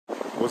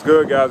What's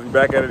good, guys? We're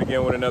back at it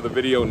again with another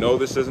video. No,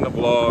 this isn't a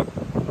vlog.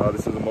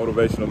 This is a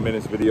motivational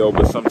minutes video,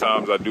 but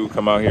sometimes I do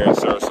come out here in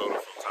Sarasota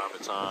from time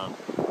to time.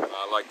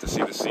 I like to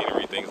see the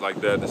scenery, things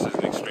like that. This is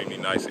an extremely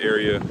nice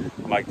area.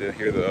 I like to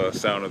hear the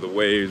sound of the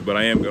waves, but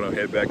I am going to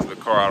head back to the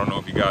car. I don't know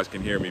if you guys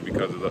can hear me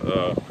because of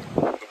the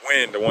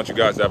wind. I want you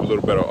guys to have a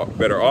little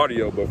better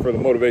audio, but for the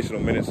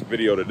motivational minutes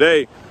video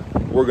today,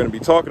 what we're going to be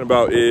talking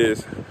about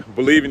is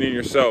believing in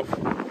yourself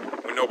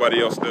when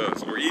nobody else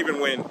does, or even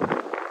when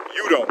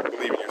you don't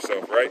believe in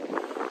yourself, right?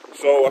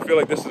 So I feel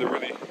like this is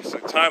it's a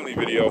timely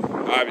video.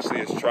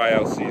 Obviously, it's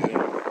tryout season.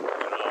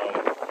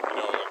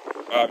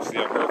 Obviously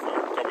I've heard from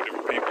a couple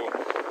different people.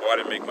 Oh, I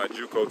didn't make my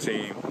JUCO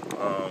team.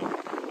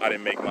 I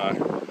didn't make my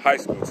high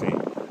school team.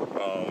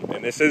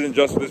 And this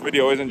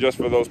video isn't just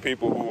for those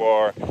people who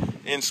are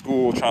in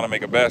school trying to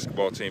make a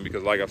basketball team,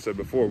 because like I've said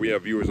before, we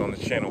have viewers on this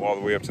channel all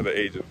the way up to the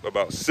age of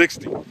about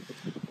 60,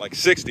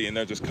 and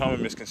they're just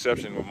common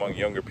misconception among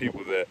younger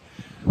people that,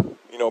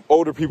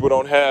 older people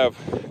don't have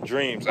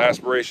dreams,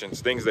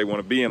 aspirations, things they want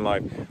to be in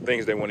life,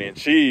 things they want to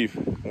achieve,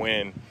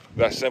 when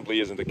that simply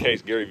isn't the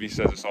case. Gary Vee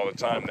says this all the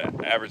time,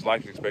 that average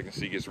life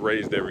expectancy gets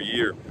raised every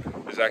year.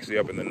 It's actually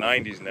up in the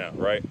 90s now,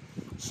 right?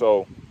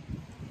 So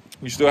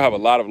you still have a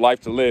lot of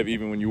life to live,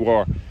 even when you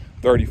are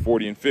 30,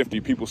 40, and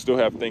 50. People still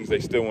have things they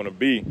still want to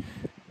be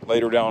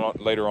later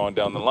on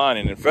down the line.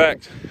 And in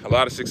fact, a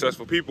lot of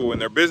successful people in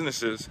their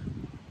businesses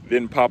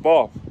didn't pop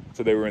off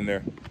until they were in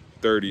their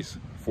 30s,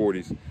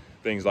 40s,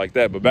 things like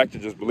that. But back to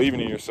just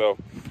believing in yourself.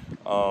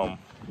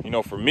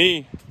 For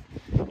me,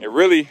 it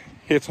really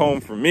hits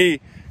home for me,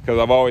 because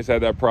I've always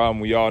had that problem.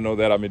 We all know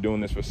that. I've been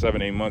doing this for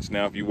 7-8 months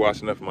now. If you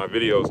watch enough of my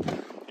videos,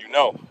 you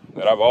know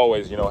that I've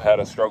always, had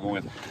a struggle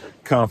with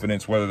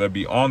confidence, whether that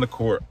be on the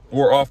court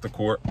or off the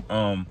court.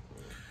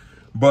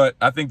 But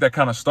I think that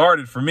kind of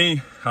started for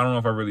me. I don't know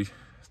if I really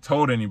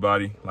told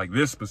anybody like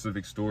this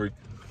specific story,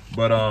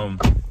 but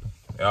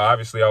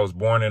obviously I was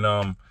born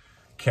in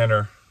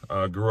Kenner,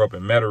 grew up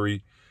in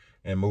Metairie,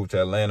 and moved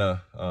to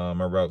Atlanta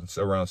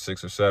around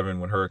 6 or 7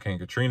 when Hurricane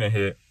Katrina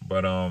hit.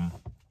 But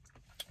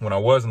when I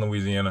was in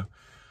Louisiana,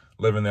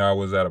 living there, I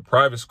was at a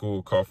private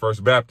school called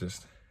First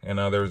Baptist. And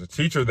there was a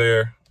teacher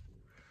there.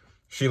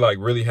 She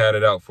really had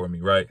it out for me,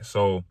 right?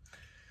 So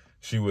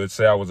she would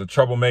say I was a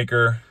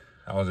troublemaker.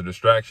 I was a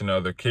distraction to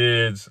other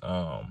kids.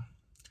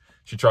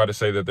 She tried to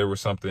say that there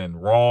was something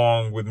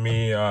wrong with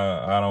me.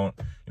 I don't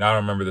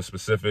remember the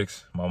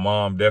specifics. My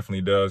mom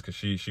definitely does, because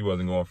she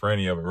wasn't going for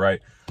any of it, right?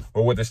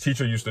 But what this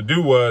teacher used to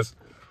do was,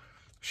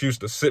 she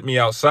used to sit me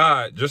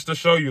outside just to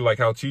show you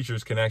how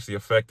teachers can actually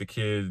affect the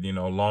kids,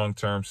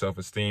 long-term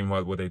self-esteem,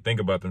 what they think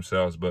about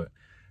themselves. But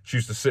she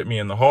used to sit me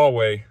in the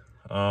hallway,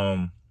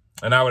 and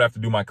I would have to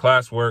do my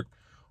classwork,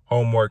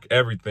 homework,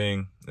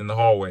 everything in the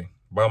hallway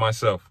by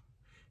myself.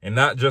 And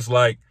not just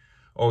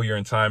oh, you're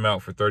in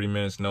timeout for 30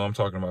 minutes. No, I'm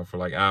talking about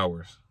for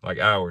hours,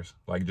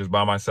 just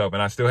by myself.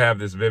 And I still have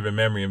this vivid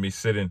memory of me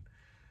sitting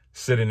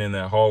in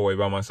that hallway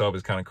by myself.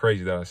 It's kind of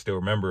crazy that I still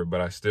remember it,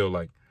 but I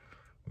still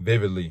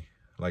vividly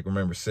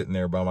remember sitting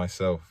there by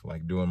myself,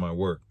 doing my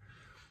work.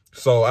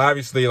 So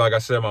obviously, like I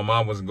said, my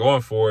mom wasn't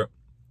going for it.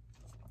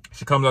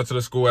 She comes up to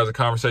the school, has a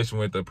conversation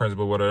with the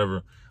principal,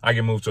 whatever. I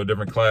get moved to a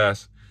different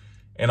class.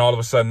 And all of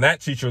a sudden,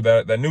 that teacher,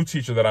 that new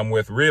teacher that I'm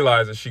with,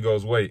 realizes, she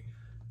goes, wait,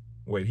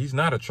 he's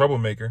not a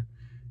troublemaker.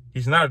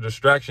 He's not a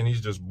distraction.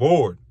 He's just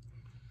bored.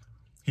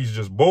 He's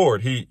just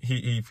bored.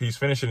 He's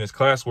finishing his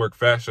classwork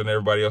faster than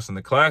everybody else in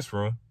the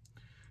classroom.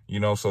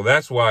 So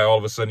that's why all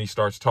of a sudden he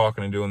starts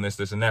talking and doing this,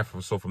 and that.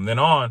 So from then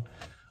on,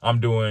 I'm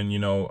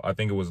doing, I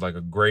think it was a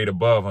grade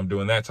above. I'm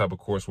doing that type of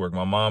coursework.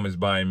 My mom is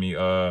buying me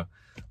little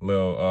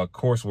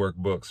coursework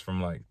books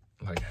from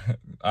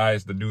I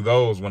used to do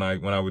those when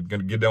I would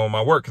get done with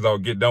my work, because I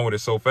would get done with it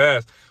so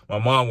fast. My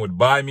mom would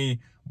buy me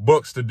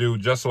books to do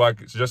just so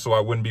I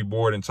wouldn't be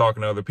bored and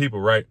talking to other people,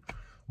 right?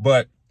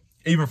 But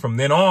even from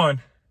then on,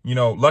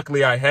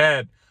 luckily I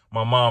had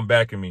my mom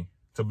backing me,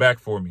 to bat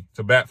for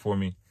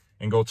me,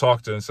 and go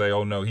talk to and say,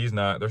 oh no, he's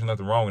not, there's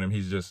nothing wrong with him.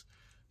 He's just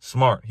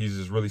smart. He's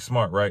just really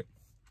smart, right?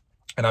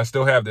 And I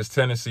still have this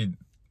tendency,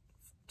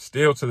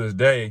 still to this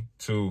day,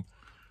 to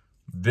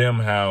dim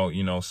how,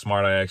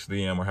 smart I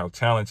actually am, or how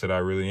talented I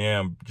really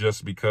am,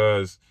 just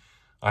because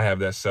I have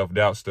that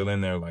self-doubt still in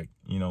there.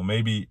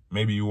 Maybe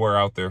you were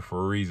out there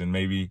for a reason.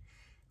 Maybe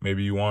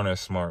you aren't as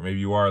smart.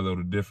 Maybe you are a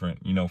little different,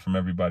 from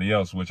everybody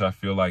else, which I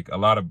feel like a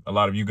lot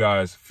of you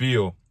guys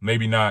feel.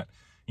 Maybe not,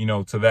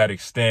 to that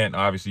extent.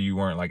 Obviously you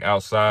weren't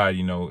outside,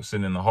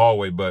 sitting in the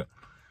hallway, but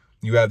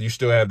you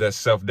still have that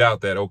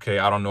self-doubt that, okay,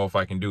 I don't know if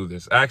I can do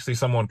this. Actually,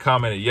 someone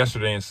commented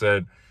yesterday and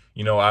said,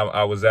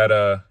 I was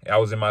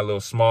in my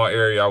little small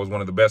area. I was one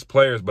of the best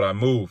players, but I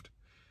moved.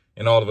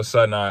 And all of a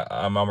sudden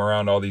I'm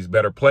around all these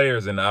better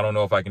players, and I don't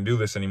know if I can do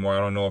this anymore. I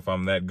don't know if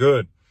I'm that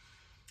good.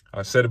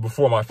 I said it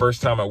before, my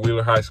first time at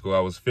Wheeler High School, I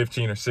was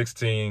 15 or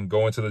 16,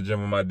 going to the gym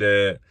with my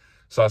dad,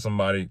 saw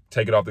somebody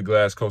take it off the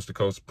glass, coast to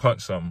coast,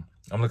 punch something.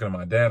 I'm looking at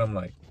my dad, I'm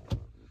like,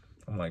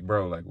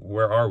 bro,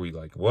 where are we?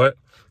 What?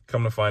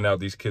 Come to find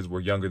out, these kids were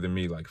younger than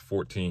me,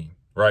 14,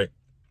 right?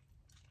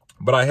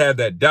 But I had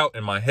that doubt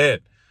in my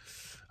head.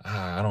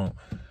 I don't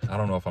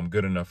know if I'm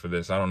good enough for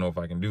this. I don't know if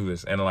I can do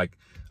this. And like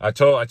I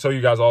tell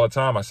you guys all the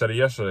time, I said it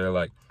yesterday,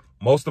 like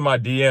most of my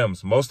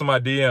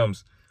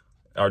DMs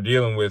are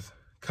dealing with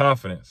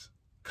confidence,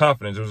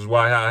 which is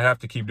why I have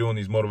to keep doing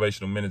these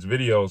motivational minutes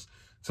videos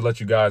to let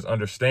you guys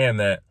understand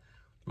that,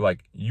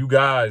 like, you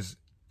guys,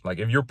 like,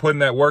 if you're putting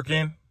that work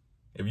in,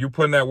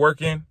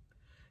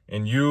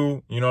 and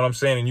you know what I'm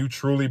saying, and you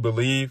truly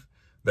believe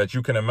that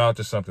you can amount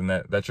to something,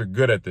 that you're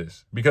good at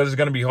this, because it's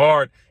going to be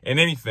hard in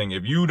anything.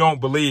 If you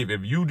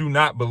do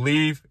not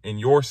believe in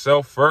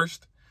yourself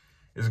first,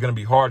 it's going to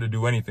be hard to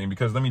do anything.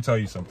 Because let me tell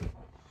you something.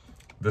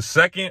 The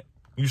second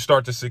you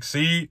start to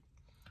succeed,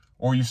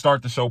 or you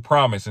start to show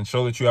promise and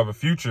show that you have a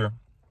future,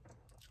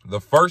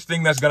 the first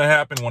thing that's going to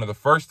happen, one of the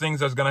first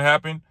things that's going to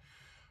happen,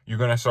 you're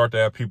going to start to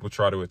have people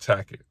try to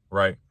attack it,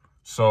 right?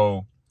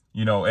 So,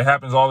 you know, it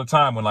happens all the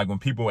time when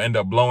people end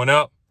up blowing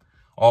up,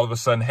 all of a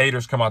sudden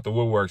haters come out the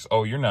woodworks.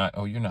 Oh, you're not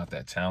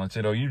that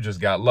talented. Oh, you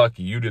just got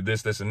lucky. You did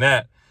this, and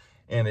that.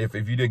 And if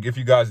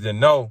you guys didn't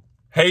know,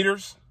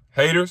 haters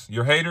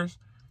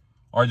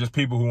are just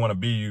people who want to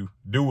be you,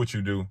 do what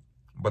you do,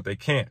 but they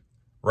can't,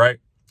 right?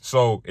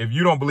 So if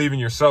you don't believe in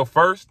yourself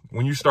first,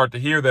 when you start to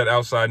hear that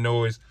outside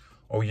noise,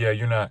 oh yeah,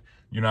 you're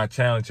not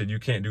talented, you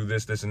can't do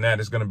this, and that,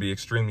 it's going to be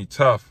extremely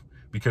tough,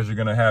 because you're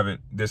going to have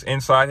this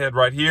inside head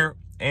right here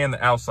and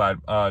the outside.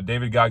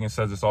 David Goggins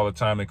says this all the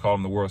time. They call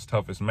him the world's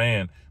toughest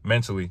man,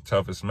 mentally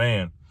toughest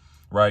man,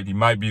 right? He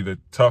might be the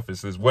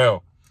toughest as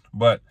well,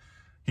 but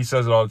he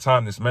says it all the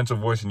time. This mental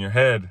voice in your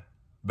head,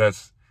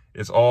 that's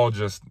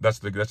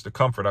the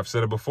comfort. I've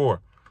said it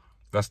before.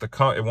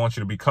 It wants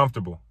you to be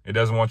comfortable. It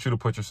doesn't want you to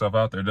put yourself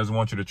out there. It doesn't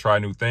want you to try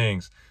new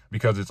things,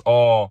 because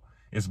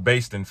it's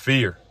based in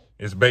fear.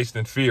 It's based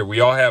in fear. We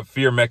all have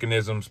fear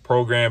mechanisms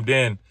programmed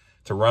in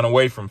to run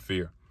away from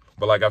fear.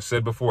 But like I've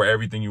said before,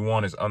 everything you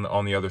want is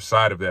on the other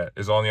side of that.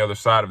 Is on the other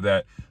side of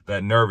that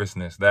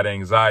nervousness, that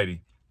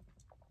anxiety.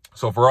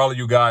 So for all of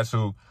you guys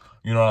who,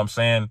 you know what I'm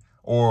saying,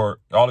 or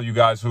all of you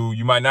guys who,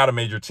 you might not have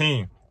made your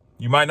team.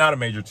 You might not have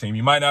made your team.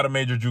 You might not have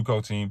made your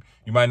JUCO team.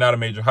 You might not have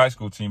made your high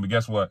school team. But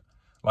guess what?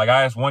 Like,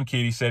 I asked one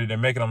kid, he said he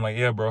didn't make it. I'm like,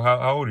 yeah, bro,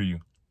 how old are you?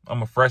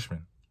 I'm a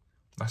freshman.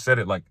 I said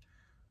it like,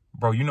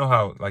 bro, you know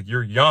how, like,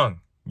 you're young.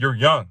 You're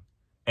young.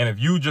 And if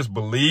you just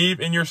believe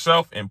in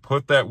yourself and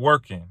put that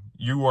work in,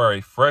 you are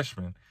a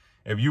freshman.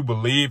 If you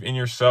believe in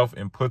yourself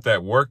and put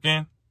that work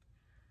in,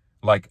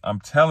 like, I'm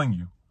telling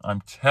you,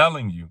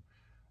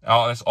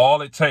 that's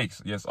all it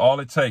takes. Yes, all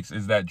it takes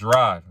is that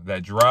drive. You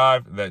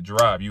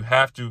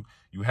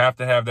have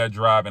to have that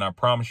drive, and I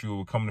promise you it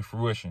will come to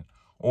fruition.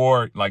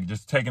 Or like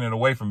just taking it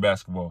away from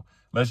basketball.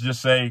 Let's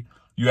just say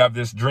you have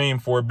this dream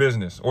for a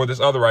business, or this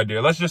other idea.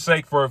 Let's just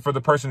say for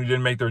the person who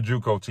didn't make their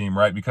JUCO team,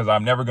 right? Because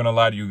I'm never going to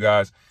lie to you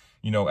guys.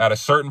 You know, at a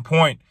certain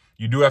point,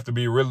 you do have to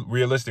be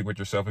realistic with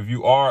yourself. If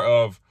you are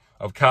of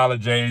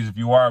college age, if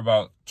you are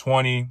about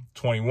 20,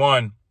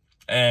 21,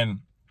 and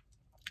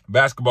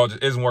basketball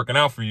just isn't working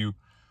out for you,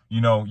 you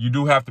know, you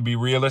do have to be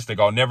realistic.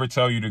 I'll never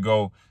tell you to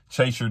go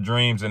chase your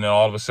dreams and then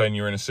all of a sudden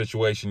you're in a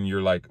situation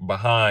you're like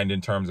behind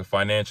in terms of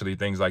financially,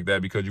 things like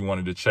that, because you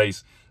wanted to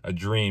chase a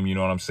dream, you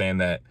know what I'm saying,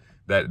 that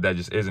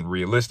just isn't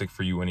realistic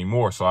for you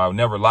anymore. So I'll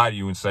never lie to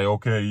you and say,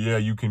 okay, yeah,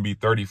 you can be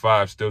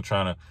 35 still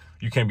trying to,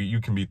 you can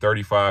be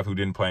 35 who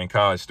didn't play in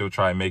college, still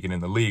try and make it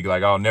in the league.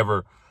 Like I'll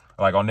never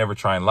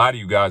try and lie to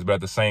you guys. But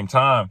at the same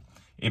time,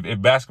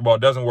 if basketball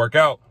doesn't work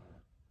out,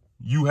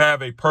 you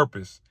have a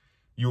purpose.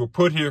 You were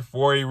put here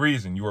for a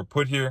reason. You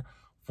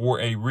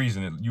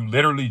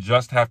literally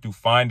just have to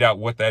find out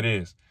what that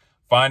is.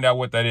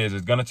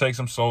 It's going to take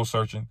some soul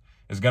searching.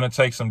 It's going to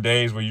take some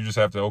days where you just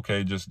have to,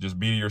 okay, just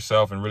be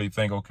yourself and really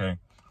think, okay,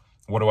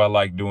 what do I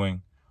like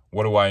doing?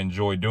 What do I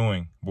enjoy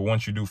doing? But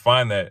once you do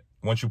find that,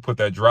 once you put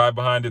that drive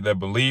behind it, that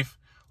belief,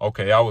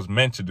 okay, I was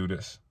meant to do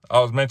this.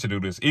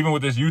 Even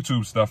with this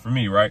YouTube stuff for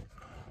me, right?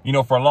 You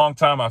know, for a long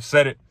time, I've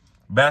said it,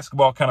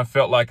 basketball kind of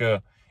felt like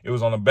it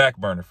was on the back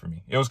burner for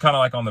me. It was kind of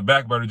like on the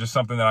back burner, just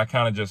something that I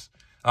kind of just,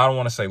 I don't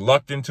want to say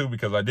lucked into,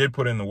 because I did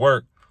put in the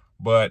work,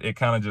 but it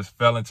kind of just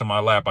fell into my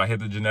lap. I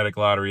hit the genetic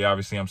lottery.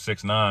 Obviously, I'm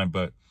 6'9",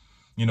 but,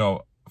 you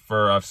know,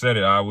 I've said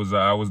it, I was the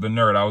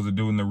nerd. I was the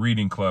dude in the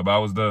reading club. I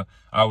was the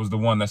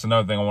one. That's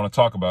another thing I want to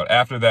talk about.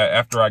 After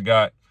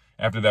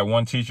that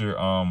one teacher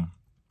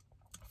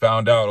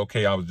found out,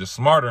 okay, I was just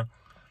smarter,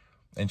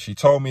 and she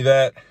told me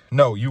that,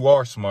 no, you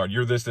are smart.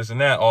 You're this,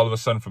 and that. All of a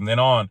sudden, from then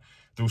on,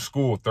 through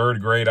school,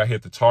 3rd grade, I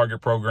hit the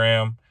Target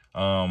program,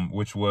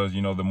 which was,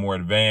 you know, the more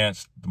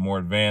advanced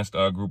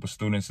group of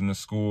students in the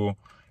school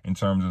in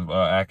terms of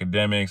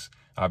academics.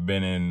 I've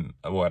been in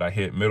I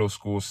hit middle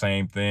school,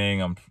 same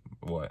thing. I'm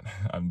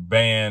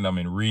band. I'm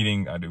in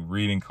reading. I do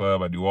reading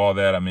club. I do all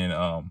that. I'm in.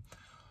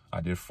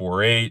 I did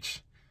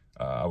 4-H.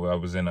 I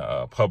was in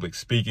a public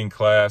speaking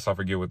class. I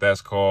forget what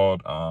that's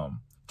called.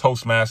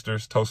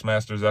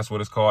 Toastmasters. That's what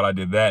it's called. I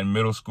did that in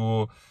middle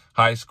school.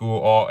 High school,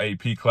 all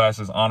AP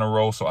classes, honor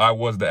roll. So I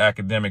was the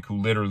academic who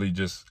literally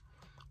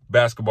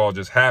basketball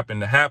just happened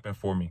to happen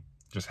for me.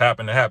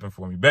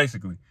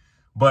 Basically.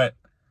 But,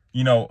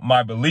 you know,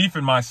 my belief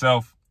in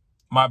myself,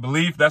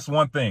 that's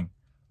one thing.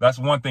 That's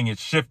one thing. It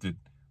shifted.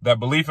 That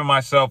belief in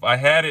myself, I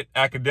had it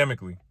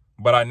academically,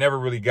 but I never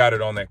really got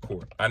it on that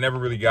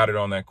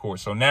court.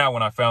 So now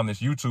when I found this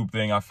YouTube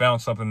thing, I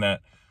found something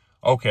that,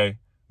 okay,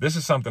 this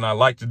is something I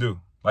like to do.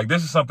 Like,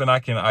 this is something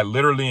I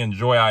literally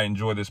enjoy. I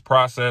enjoy this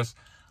process.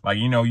 Like,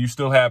 you know, you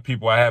still have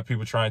people, I have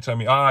people trying to tell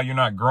me, you're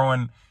not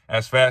growing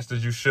as fast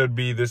as you should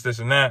be, this,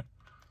 and that.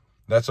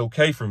 That's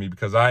okay for me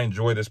because I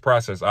enjoy this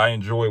process. I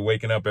enjoy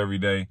waking up every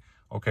day.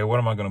 Okay, what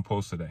am I going to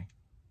post today?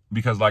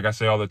 Because like I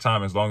say all the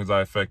time, as long as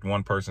I affect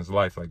one person's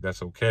life, like,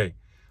 that's okay.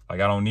 Like,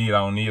 I don't need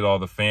all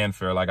the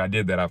fanfare. Like, I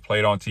did that. I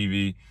played on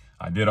TV.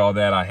 I did all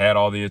that. I had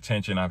all the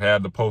attention. I've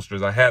had the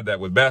posters. I had that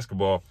with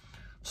basketball.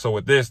 So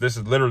with this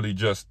is literally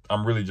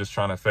I'm really just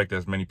trying to affect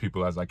as many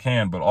people as I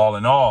can. But all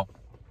in all,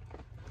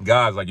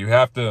 guys, like, you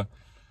have to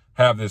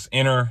have this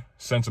inner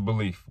sense of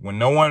belief. When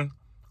no one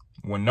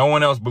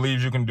else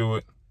believes you can do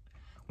it,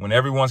 when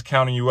everyone's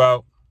counting you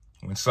out,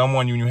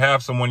 when you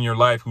have someone in your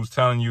life who's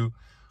telling you,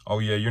 oh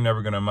yeah, you're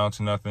never going to amount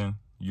to nothing.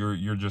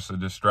 You're just a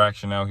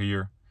distraction out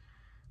here.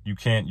 You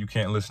can't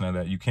listen to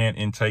that. You can't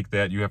intake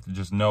that. You have to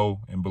just know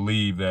and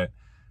believe that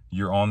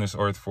you're on this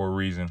earth for a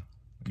reason.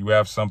 You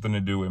have something to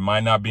do. It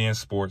might not be in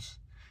sports.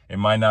 It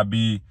might not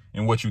be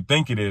in what you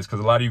think it is, because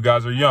a lot of you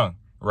guys are young,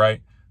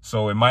 right?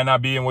 So it might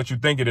not be in what you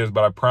think it is,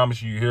 but I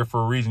promise you're here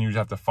for a reason. You just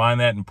have to find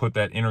that and put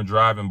that inner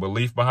drive and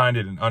belief behind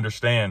it and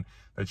understand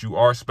that you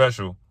are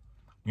special.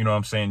 You know what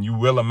I'm saying? You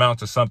will amount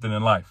to something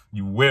in life.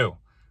 You will.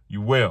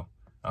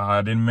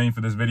 I didn't mean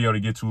for this video to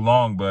get too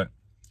long, but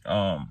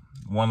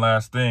one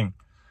last thing.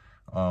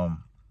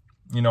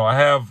 You know,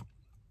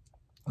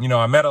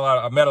 I met a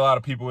lot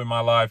of people in my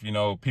life, you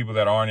know, people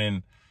that aren't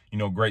in, you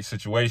know, great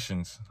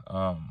situations.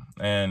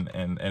 And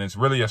it's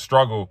really a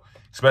struggle,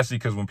 especially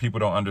because when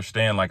people don't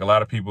understand, like, a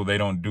lot of people, they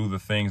don't do the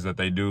things that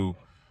they do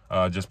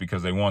just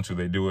because they want to.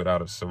 They do it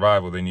out of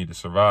survival. They need to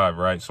survive,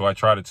 right? So I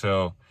try to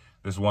tell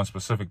this one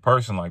specific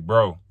person, like,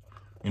 bro,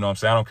 you know what I'm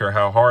saying? I don't care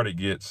how hard it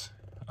gets.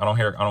 I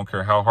don't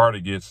care how hard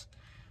it gets.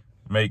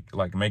 Make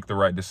the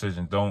right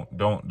decision. Don't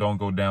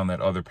go down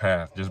that other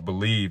path. Just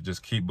believe.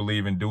 Just keep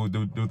believing.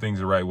 Do things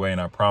the right way, and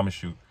I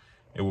promise you,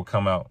 it will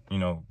come out, you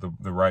know,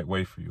 the right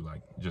way for you.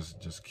 Like,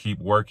 just keep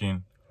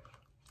working.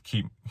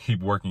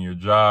 Keep working your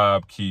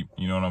job. You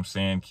know what I'm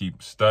saying?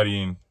 Keep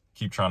studying.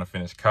 Keep trying to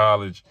finish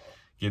college.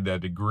 Get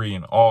that degree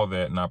and all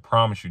that. And I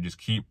promise you, just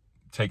keep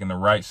taking the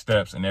right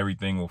steps, and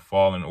everything will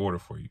fall in order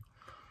for you.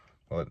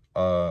 But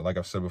like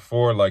I've said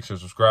before, like, share,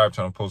 subscribe,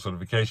 turn on post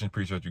notifications.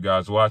 Appreciate you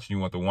guys watching.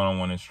 You want the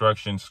one-on-one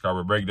instructions,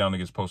 subscriber breakdown that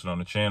gets posted on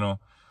the channel.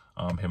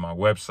 Hit my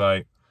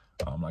website.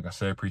 Like I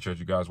said, appreciate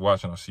you guys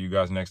watching. I'll see you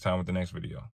guys next time with the next video.